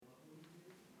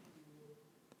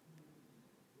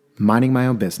minding my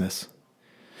own business,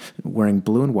 wearing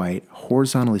blue and white,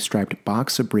 horizontally striped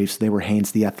boxer briefs. They were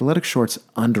Hanes, the athletic shorts,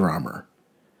 Under Armour.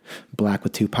 Black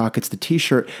with 2 pockets, the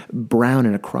t-shirt, brown,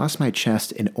 and across my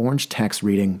chest, an orange text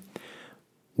reading,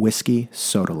 Whiskey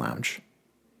Soda Lounge.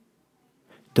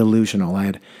 Delusional. I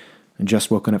had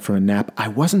just woken up from a nap. I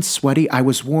wasn't sweaty. I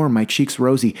was warm, my cheeks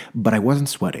rosy, but I wasn't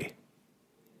sweaty.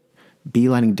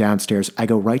 Beelining downstairs, I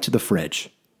go right to the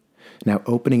fridge. Now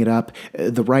opening it up,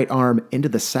 the right arm into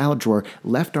the salad drawer,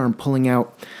 left arm pulling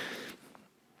out.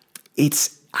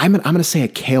 I'm going to say a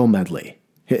kale medley,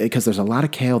 because there's a lot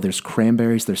of kale, there's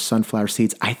cranberries, there's sunflower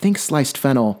seeds, I think sliced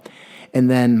fennel, and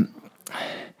then,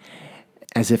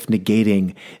 as if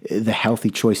negating the healthy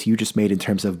choice you just made in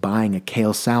terms of buying a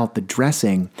kale salad, the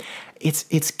dressing,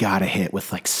 it's gotta hit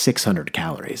with like 600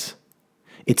 calories.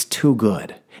 It's too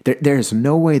good. There's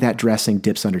no way that dressing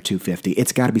dips under 250.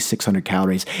 It's got to be 600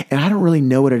 calories. And I don't really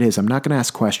know what it is. I'm not going to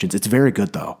ask questions. It's very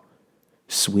good, though.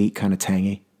 Sweet, kind of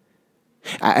tangy.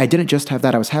 I didn't just have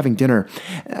that. I was having dinner.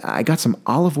 I got some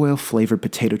olive oil flavored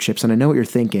potato chips, and I know what you're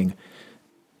thinking.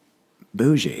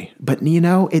 Bougie. But,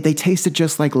 they tasted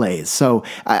just like Lay's. So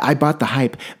I bought the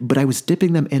hype, but I was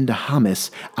dipping them into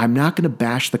hummus. I'm not going to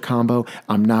bash the combo.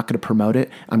 I'm not going to promote it.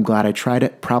 I'm glad I tried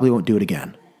it. Probably won't do it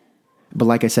again. But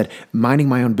like I said, minding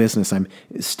my own business, I'm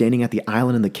standing at the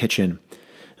island in the kitchen.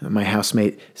 My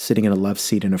housemate sitting in a love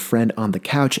seat and a friend on the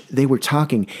couch. They were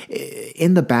talking.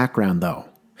 In the background, though,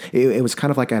 it was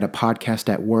kind of like I had a podcast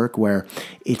at work where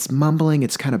it's mumbling,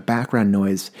 it's kind of background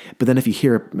noise. But then if you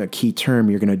hear a key term,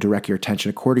 you're going to direct your attention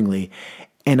accordingly.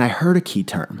 And I heard a key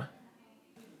term.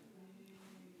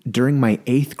 During my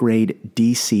 8th grade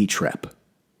DC trip.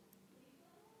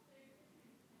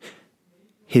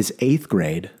 His 8th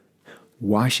grade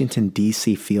Washington,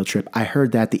 D.C. field trip. I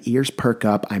heard that. The ears perk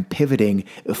up. I'm pivoting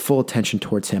full attention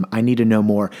towards him. I need to know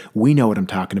more. We know what I'm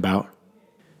talking about.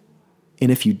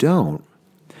 And if you don't,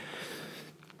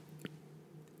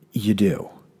 you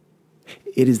do.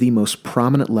 It is the most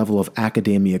prominent level of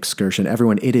academia excursion.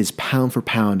 Everyone, it is pound for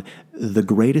pound the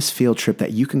greatest field trip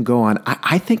that you can go on,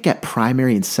 I think, at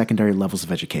primary and secondary levels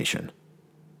of education.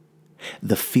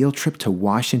 The field trip to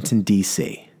Washington,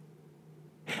 D.C.,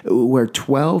 where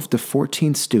 12 to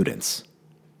 14 students,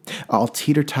 all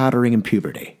teeter-tottering in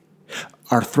puberty,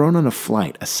 are thrown on a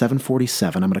flight, a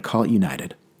 747, I'm going to call it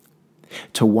United,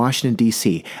 to Washington,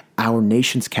 D.C., our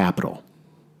nation's capital.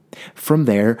 From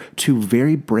there, 2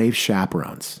 very brave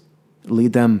chaperones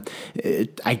lead them,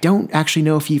 I don't actually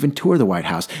know if you even tour the White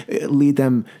House, lead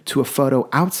them to a photo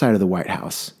outside of the White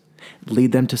House,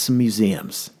 lead them to some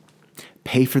museums,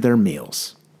 pay for their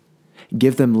meals,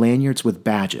 give them lanyards with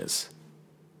badges.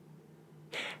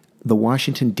 The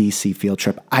Washington, D.C. field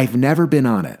trip, I've never been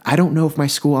on it. I don't know if my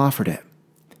school offered it.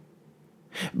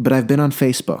 But I've been on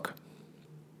Facebook.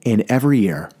 And every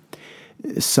year,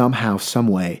 somehow, some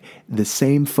way, the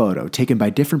same photo, taken by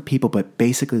different people, but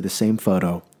basically the same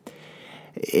photo,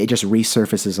 it just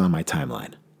resurfaces on my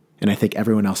timeline. And I think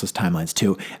everyone else's timelines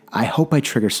too. I hope I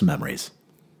trigger some memories.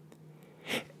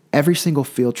 Every single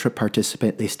field trip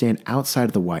participant, they stand outside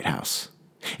of the White House.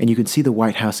 And you can see the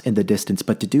White House in the distance.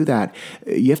 But to do that,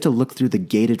 you have to look through the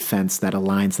gated fence that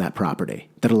aligns that property,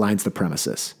 that aligns the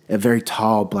premises. A very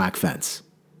tall black fence.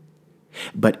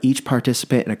 But each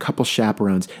participant and a couple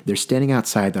chaperones, they're standing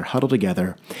outside, they're huddled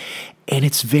together. And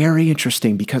it's very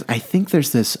interesting because I think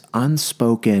there's this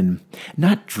unspoken,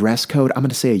 not dress code, I'm going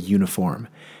to say a uniform.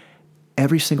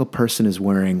 Every single person is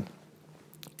wearing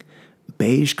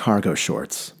beige cargo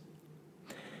shorts,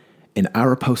 an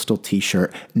Aeropostale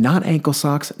t-shirt, not ankle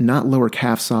socks, not lower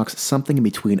calf socks, something in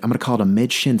between. I'm going to call it a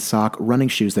mid-shin sock, running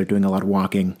shoes. They're doing a lot of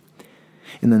walking.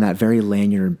 And then that very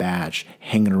lanyard and badge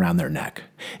hanging around their neck.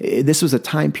 This was a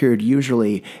time period,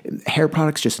 usually, hair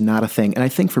products just not a thing. And I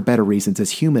think for better reasons,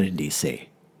 it's humid in D.C.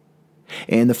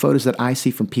 And the photos that I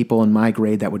see from people in my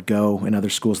grade that would go, and other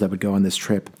schools that would go on this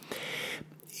trip,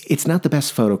 it's not the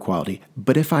best photo quality,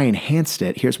 but if I enhanced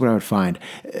it, here's what I would find.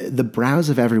 The brows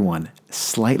of everyone,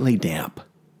 slightly damp,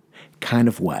 kind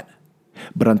of wet.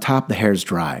 But on top, the hair's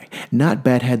dry. Not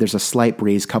bedhead, there's a slight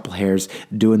breeze, couple hairs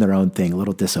doing their own thing, a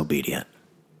little disobedient.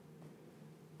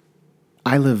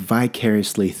 I live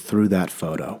vicariously through that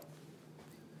photo.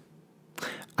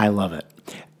 I love it.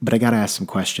 But I got to ask some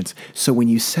questions. So when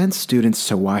you send students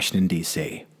to Washington,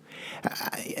 D.C.,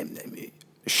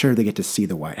 sure, they get to see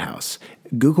the White House.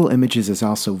 Google Images is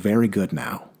also very good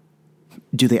now.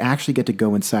 Do they actually get to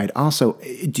go inside? Also,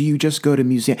 do you just go to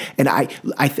museum? And I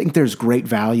think there's great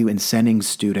value in sending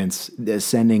students,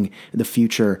 sending the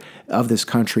future of this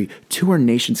country to our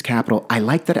nation's capital. I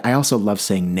like that. I also love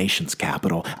saying nation's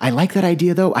capital. I like that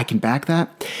idea, though. I can back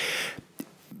that.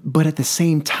 But at the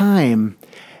same time,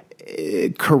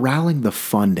 corralling the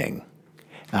funding,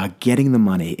 getting the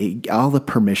money, all the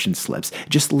permission slips,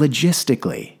 just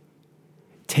logistically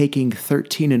taking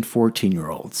 13 and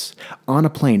 14-year-olds on a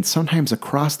plane, sometimes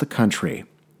across the country,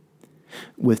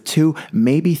 with 2,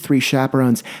 maybe 3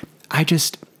 chaperones. I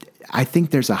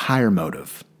think there's a higher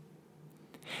motive.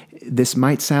 This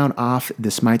might sound off.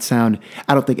 This might sound,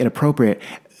 I don't think, inappropriate,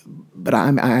 but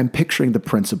I'm picturing the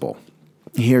principal.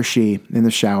 He or she in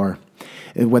the shower,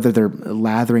 whether they're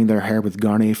lathering their hair with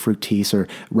Garnier Fructis or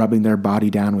rubbing their body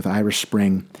down with Irish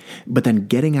Spring, but then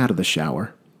getting out of the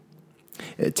shower,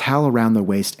 towel around their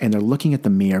waist, and they're looking at the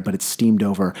mirror, but it's steamed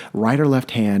over, right or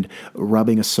left hand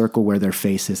rubbing a circle where their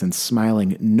face is and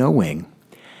smiling, knowing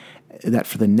that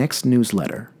for the next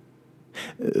newsletter,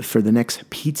 for the next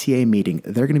PTA meeting,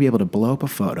 they're going to be able to blow up a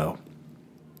photo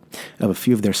of a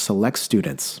few of their select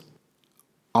students,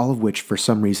 all of which, for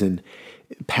some reason,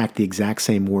 pack the exact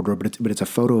same wardrobe, but it's a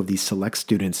photo of these select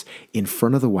students in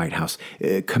front of the White House,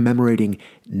 commemorating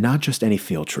not just any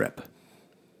field trip,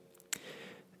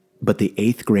 but the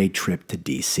 8th grade trip to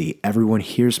D.C. Everyone,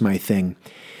 here's my thing.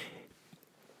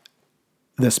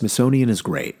 The Smithsonian is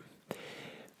great,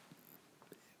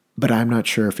 but I'm not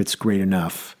sure if it's great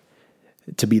enough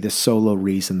to be the solo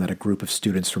reason that a group of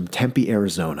students from Tempe,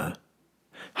 Arizona,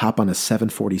 hop on a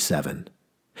 747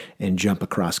 and jump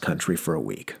across country for a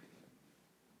week.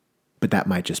 But that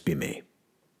might just be me.